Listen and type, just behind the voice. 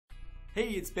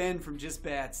Hey, it's Ben from Just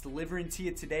Bats, delivering to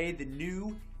you today the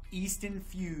new Easton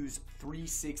Fuze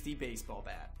 360 baseball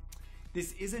bat.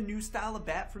 This is a new style of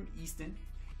bat from Easton.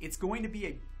 It's going to be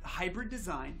a hybrid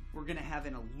design. We're going to have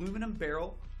an aluminum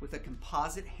barrel with a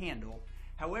composite handle.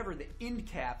 However, the end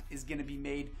cap is going to be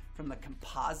made from the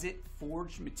composite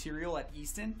forged material at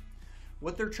Easton.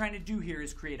 What they're trying to do here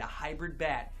is create a hybrid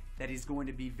bat that is going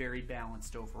to be very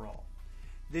balanced overall.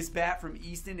 This bat from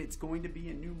Easton, it's going to be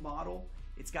a new model.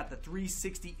 It's got the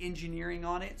 360 engineering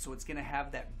on it, so it's going to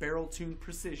have that barrel tuned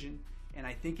precision. And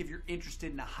I think if you're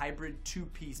interested in a hybrid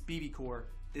two-piece BBCOR,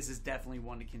 this is definitely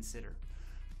one to consider.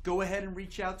 Go ahead and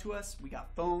reach out to us. We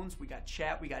got phones, we got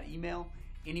chat, we got email.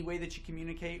 Any way that you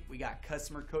communicate, we got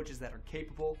customer coaches that are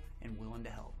capable and willing to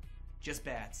help. Just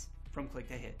Bats, from click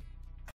to hit.